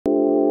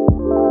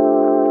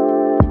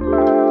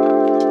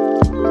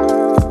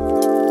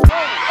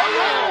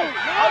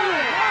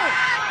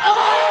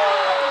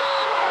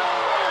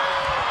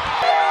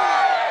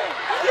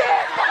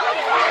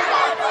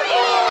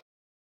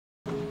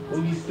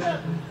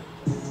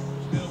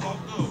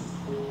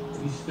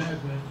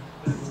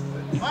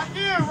Right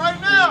here,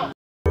 right now.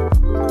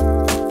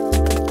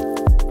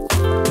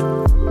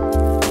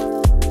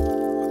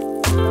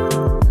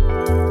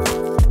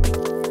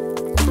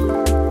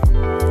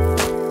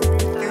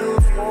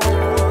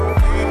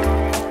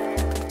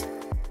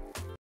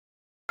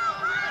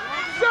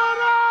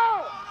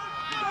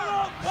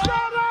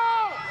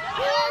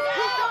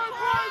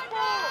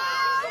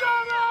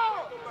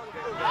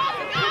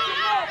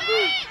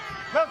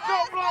 Let's go,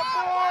 block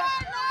boys!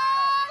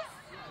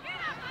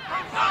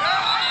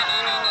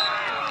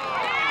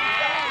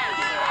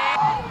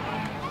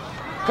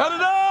 Cut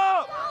it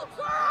up!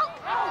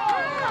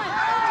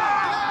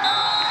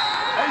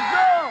 Hey,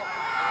 girl!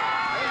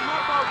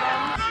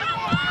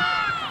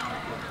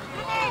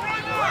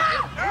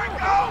 There we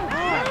go!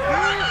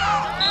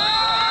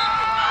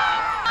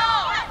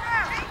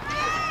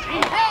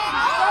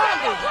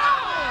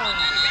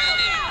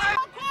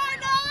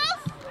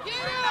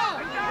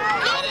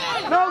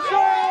 No,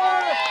 sir!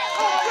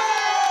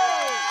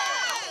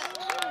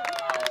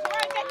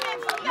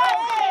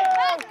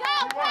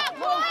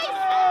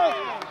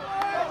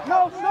 No,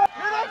 sir!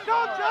 Here they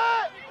come,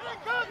 Chad! Here they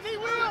come, he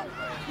will!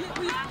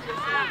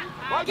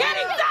 Get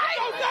him, Zay!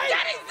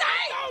 Get him,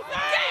 Zay!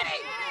 Get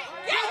him!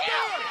 Get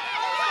him!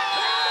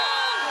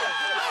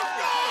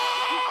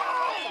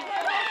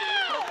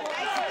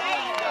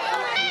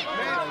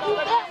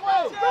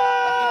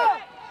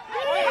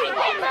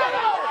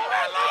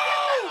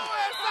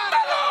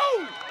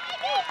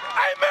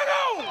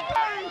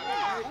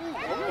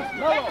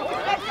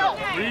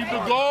 Leave the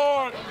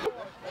guard!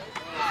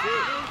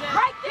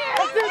 Right there!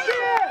 That's it,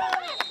 yeah!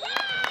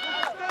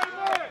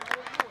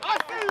 I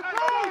see you,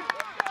 Bruce!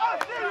 I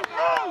see you,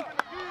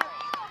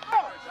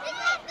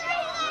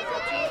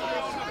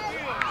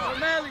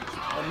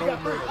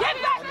 Bruce! Get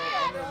back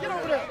here! Get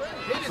over there!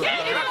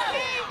 Get him!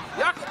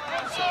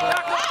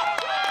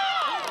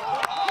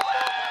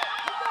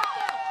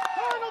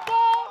 Turn the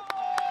ball!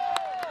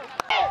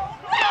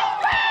 Let's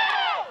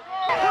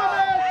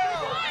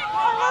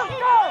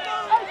go!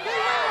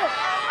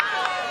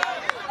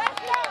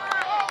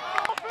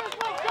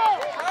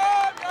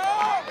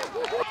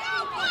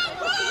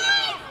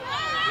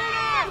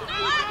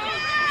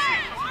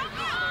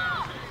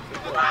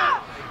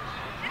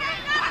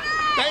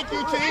 Thank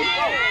you, T.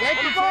 Thank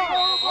you, T. On the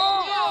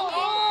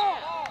ball!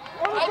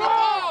 On the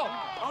ball!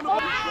 On the ball!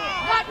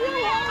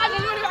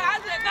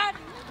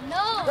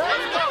 No!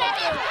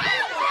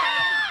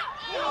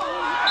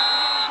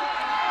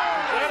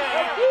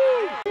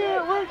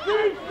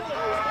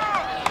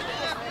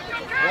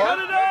 Cut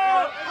it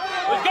up!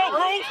 Let's go,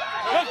 Bruce!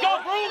 Let's go,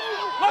 Bruce!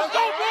 Let's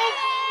go, Bruce!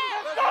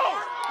 Let's go!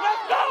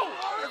 Let's go!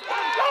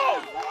 Let's go!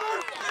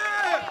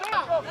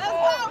 Let's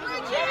go,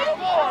 Richie!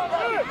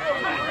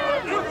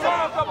 Good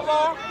time, come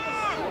along.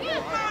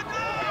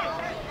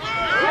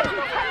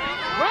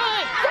 Run!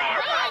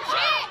 Run,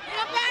 shit! Get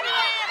up out of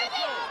there!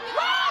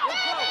 Run,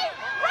 baby!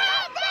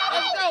 Run, baby!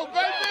 Let's go,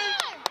 baby!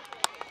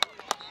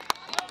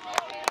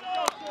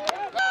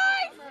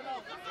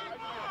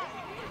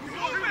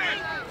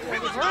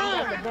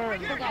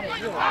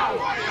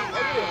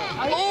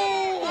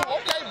 Oh,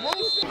 okay,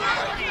 Bruce.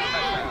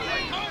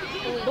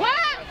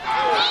 What?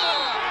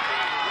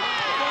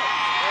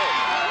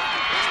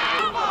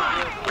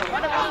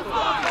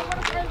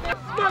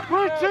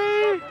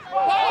 Richie!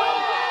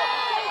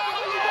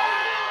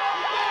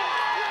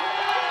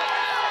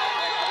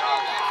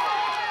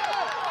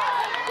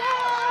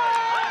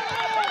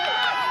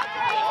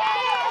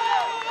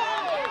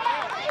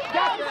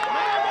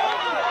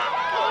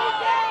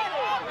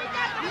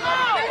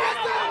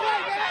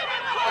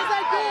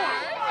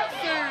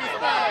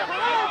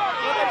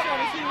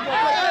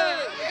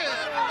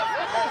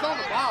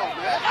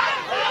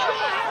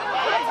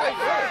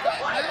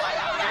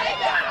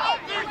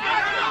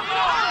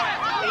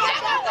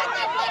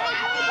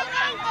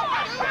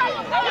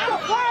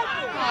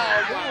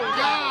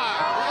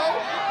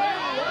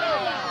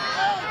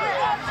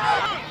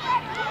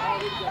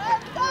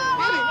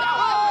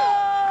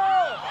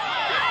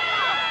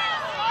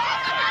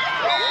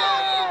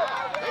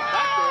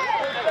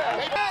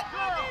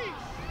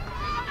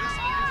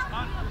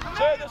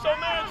 Chad, that's your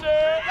man,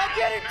 Chad. Go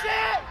get him,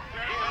 Chad.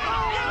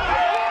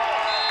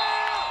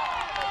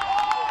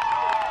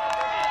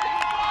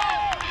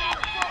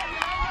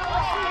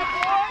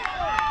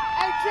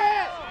 Hey,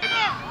 Chad.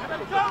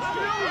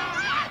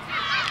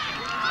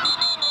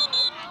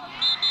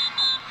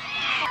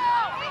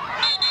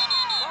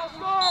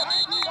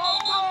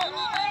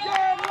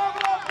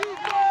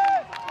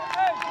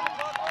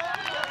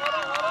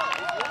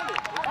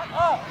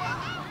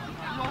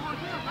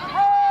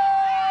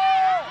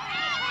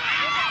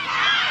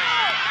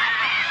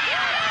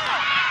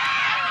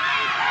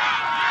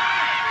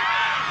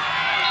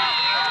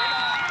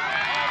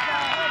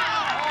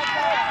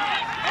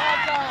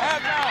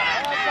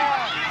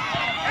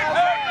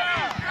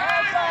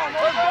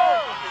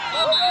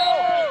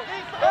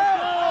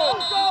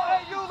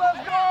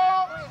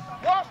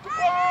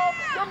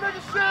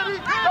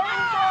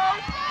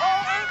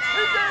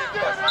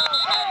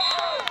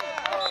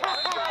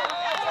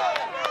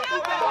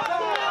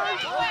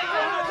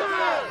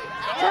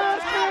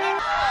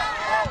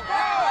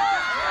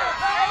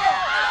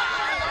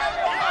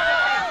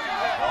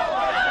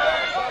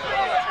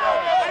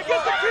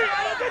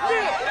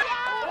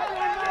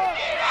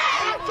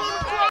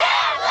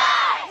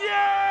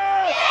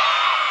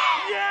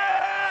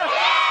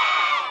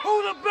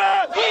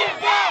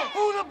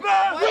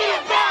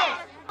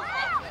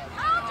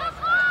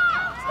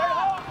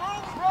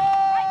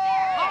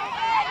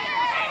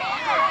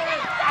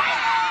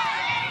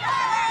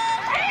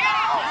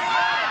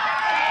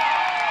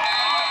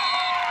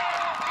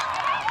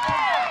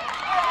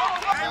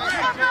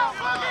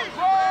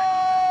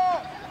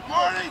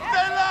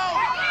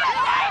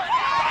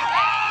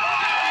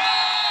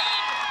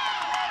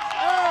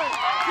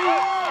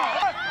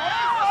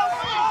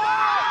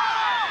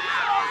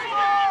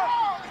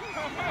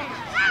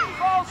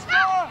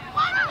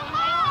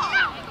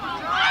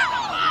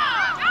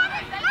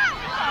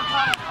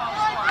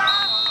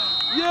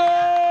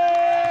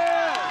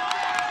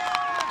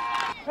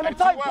 And the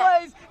tight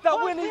plays that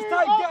win these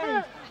tight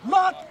games.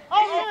 Lock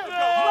in.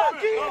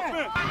 Lock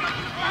in.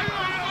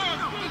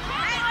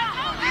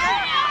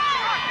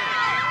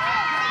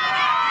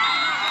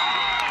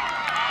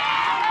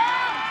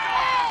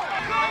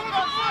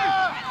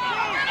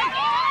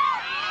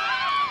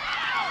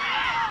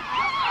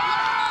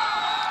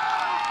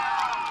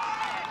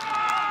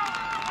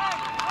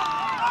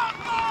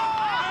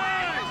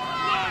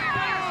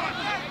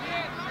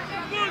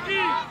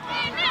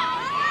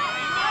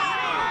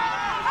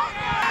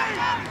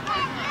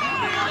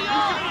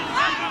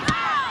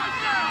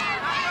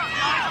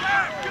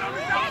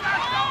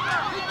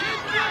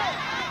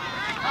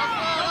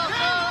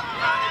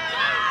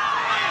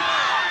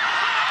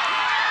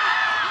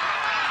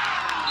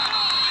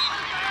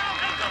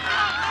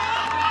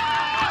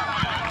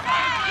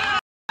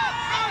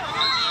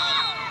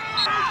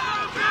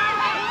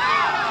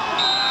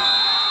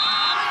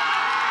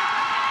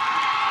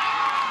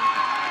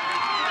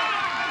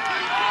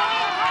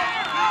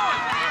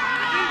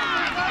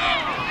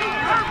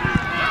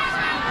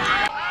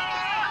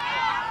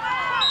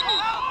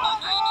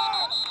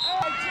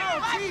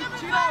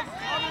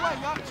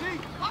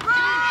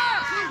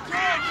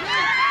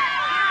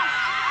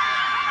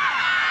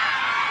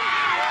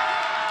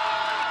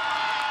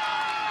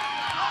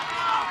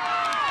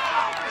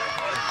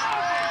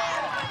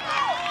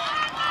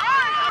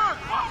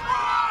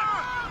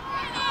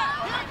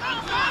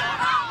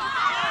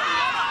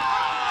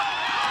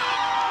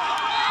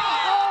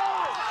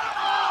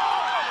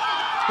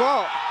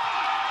 Ball.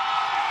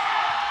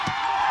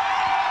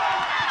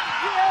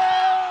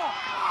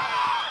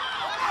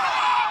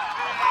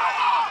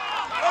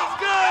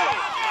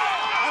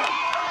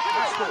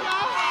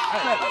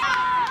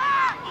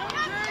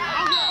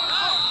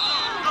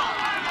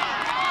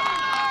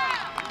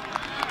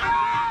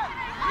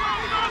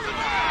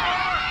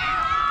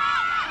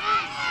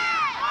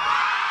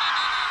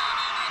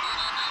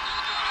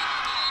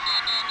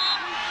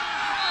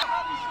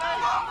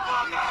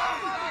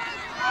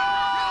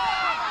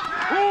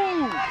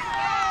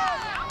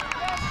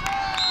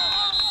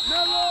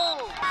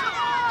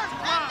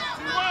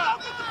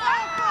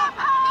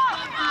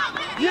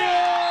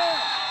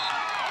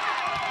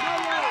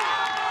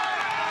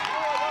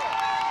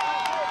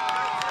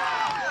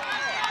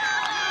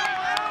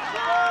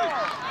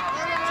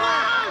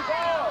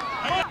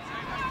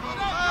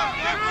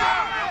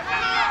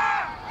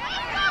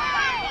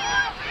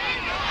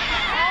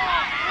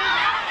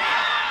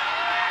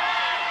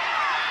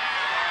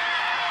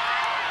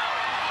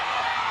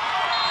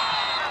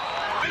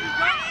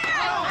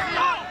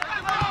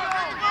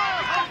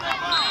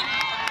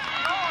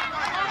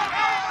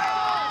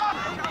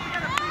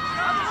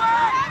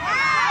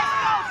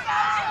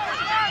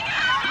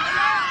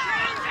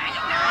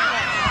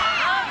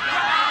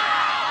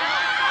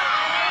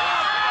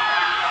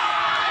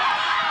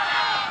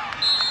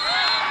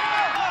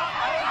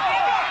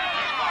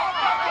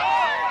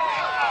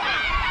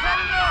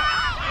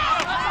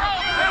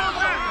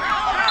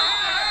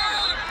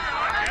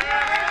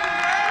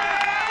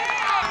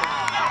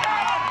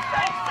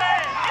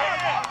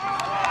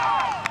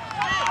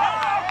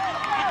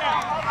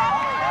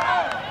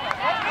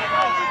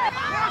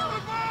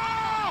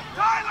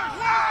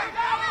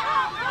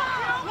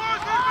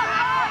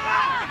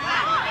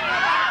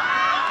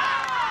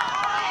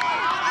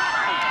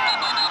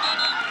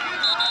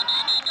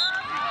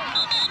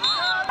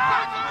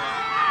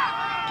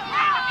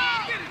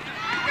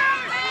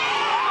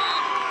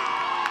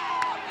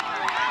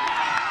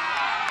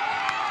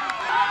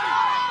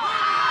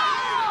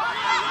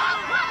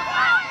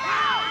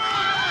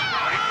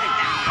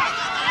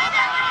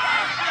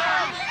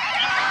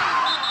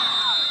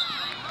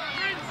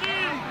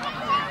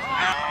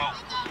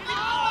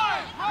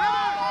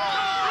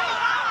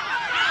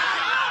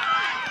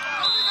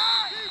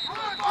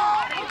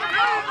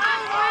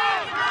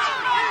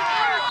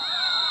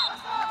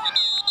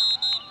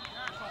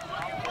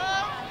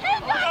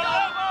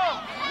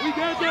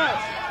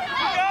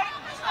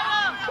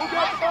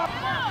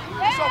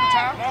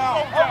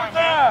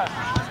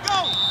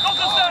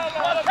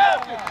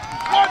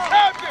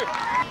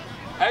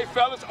 Hey,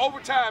 fellas,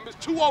 overtime. It's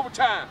 2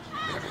 overtimes.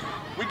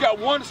 We got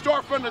one to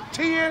start from the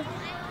 10.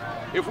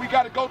 If we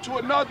got to go to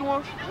another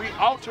one, we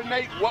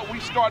alternate what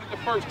we started the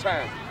first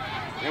time.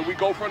 And we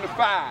go from the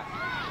 5.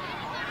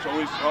 So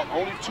it's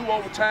only 2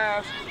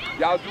 overtimes.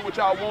 Y'all do what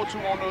y'all want to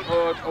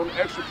on the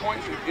extra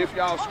points. If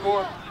y'all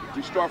score,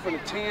 we start from the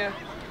 10.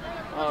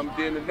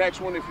 Then the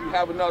next one, if you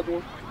have another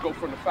one, go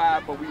from the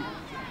 5, but we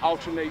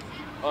alternate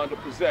the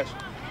possession.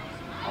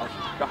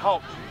 The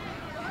Hawks,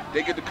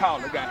 they get the call.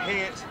 They got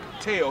heads,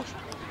 tails.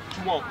 What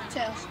you want?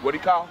 Tails. What do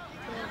you call?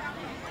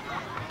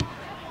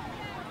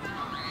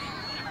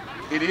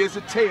 It is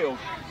a tail,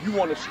 You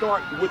want to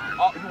start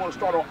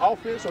on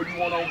offense or you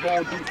want to go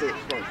on defense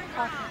first?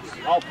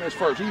 Offense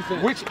first.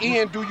 Defense. Which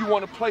end do you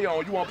want to play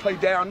on? You want to play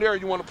down there or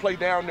you want to play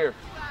down there?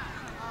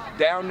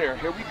 Down there.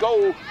 Here we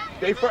go.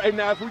 And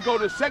now if we go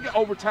to the second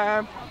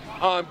overtime,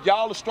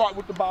 y'all will start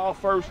with the ball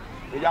first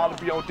and y'all will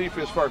be on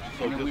defense first.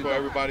 So just for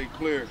everybody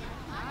clear,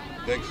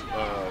 next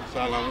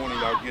sideline warning,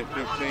 y'all get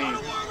 15,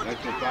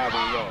 next one 5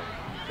 on y'all.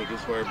 So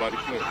just for everybody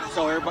clear.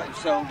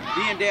 So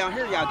being down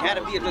here, y'all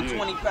gotta be at the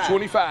 25.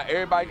 25.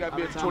 Everybody got to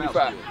be at the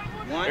 25.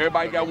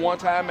 Everybody got one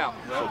timeout.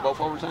 So both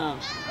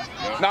overtimes.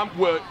 Now,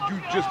 well,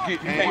 you just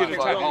get the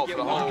timeout.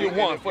 You get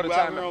one for the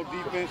timeout. On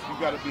defense, you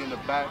got to be in the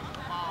back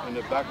of the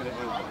end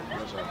zone.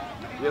 Yes, sir.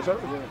 Yes, sir.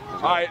 Yeah.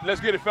 All right,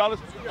 let's get it, fellas.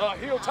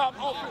 Hilltop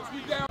offense,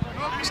 we down.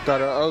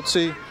 Start our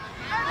OT.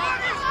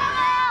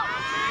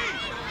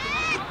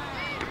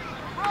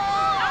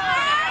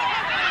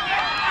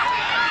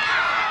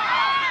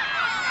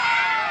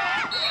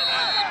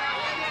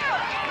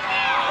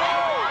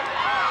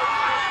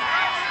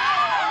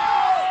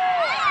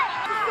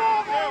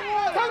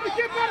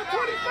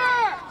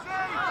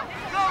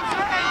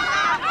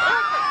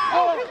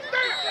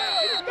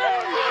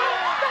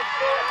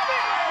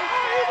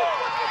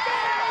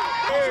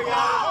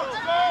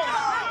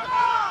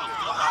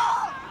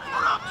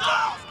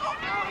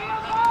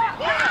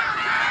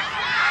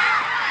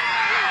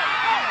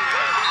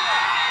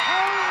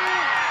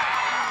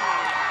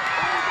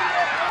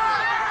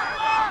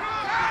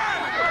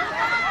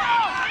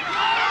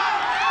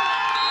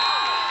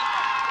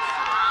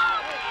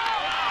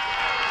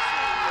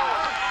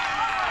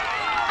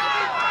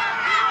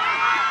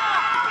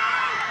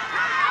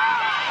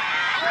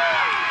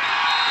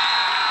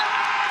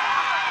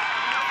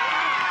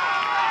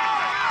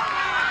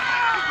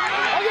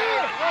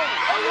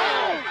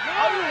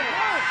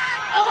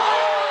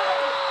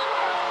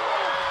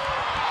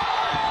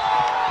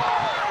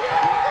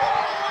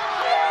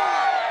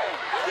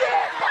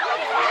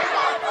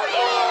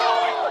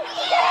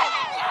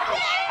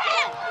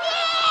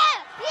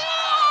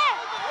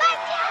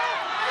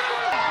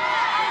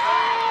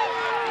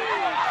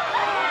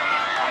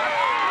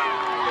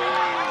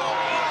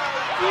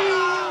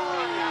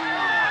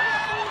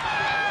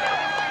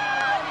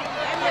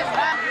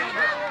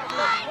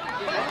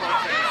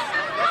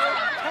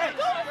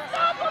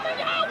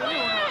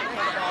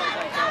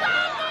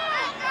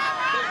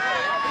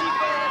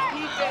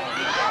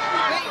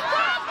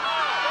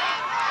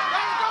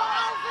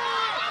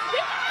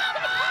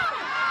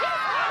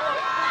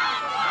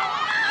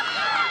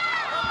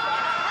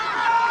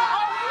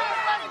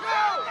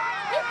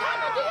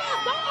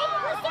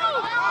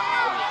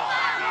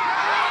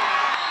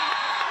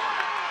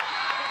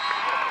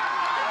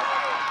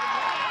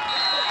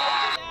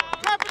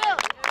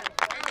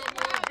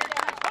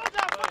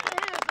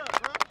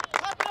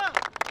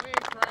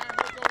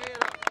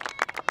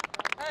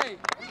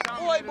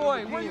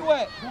 Boy, where you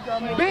at?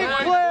 Big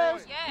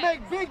players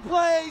make big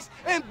plays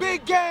in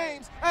big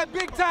games at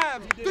big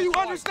times. Do you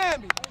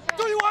understand me?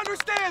 Do you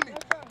understand me?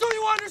 Do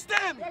you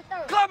understand me?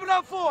 Clap it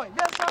up for him.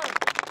 Yes, sir.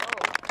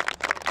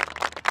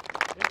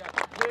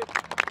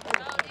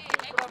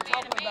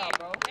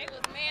 They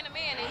was man to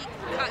man and he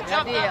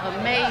jumped up.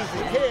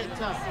 Amazing.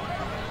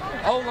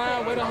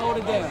 O-line, way to hold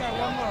it down.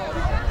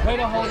 Way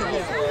to hold it down.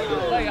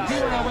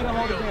 D-line, way to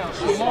hold it down.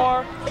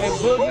 Shamar and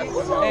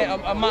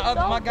Boogie and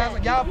my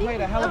guys, y'all played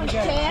a hell of a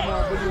game.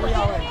 Shamar, Boogie, where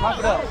y'all at? Pop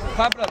it up.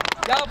 Pop it up.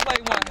 Y'all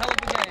played one hell of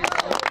a game.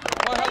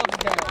 One hell of a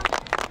game.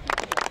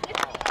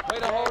 Way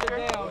to hold it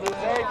down.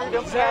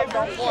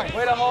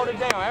 Way to hold it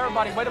down.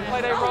 Everybody, way to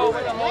play their role.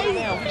 Way to hold it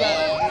down.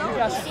 We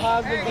got some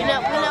positive. We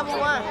never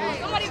won.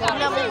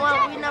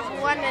 We never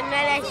won in the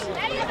nation.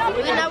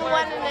 We never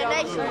won in the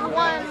nation. We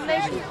won in the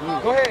nation.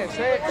 Go ahead,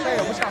 say it.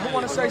 Who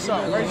want to say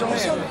something? Raise your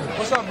hand.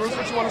 What's up, Bruce?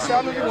 What you want to say?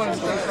 I know you want to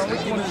say something.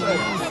 What you want to say?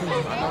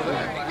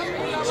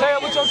 Say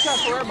it with your chest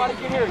so everybody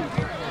can hear you.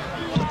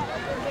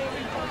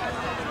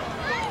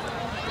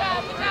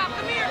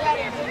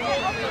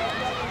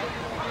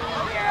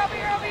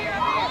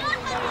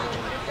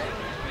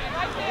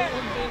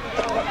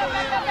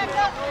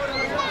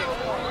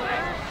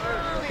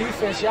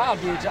 Defense, y'all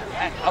did.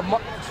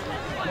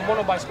 Won't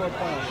nobody score a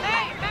point.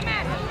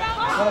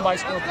 Won't nobody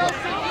score a point.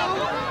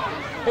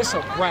 It's a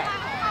wrap.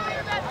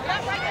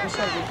 What's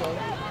up, Rico?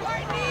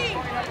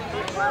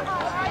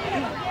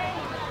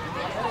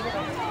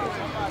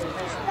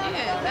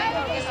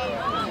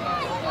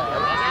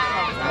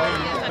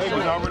 Hey,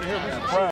 he's already here.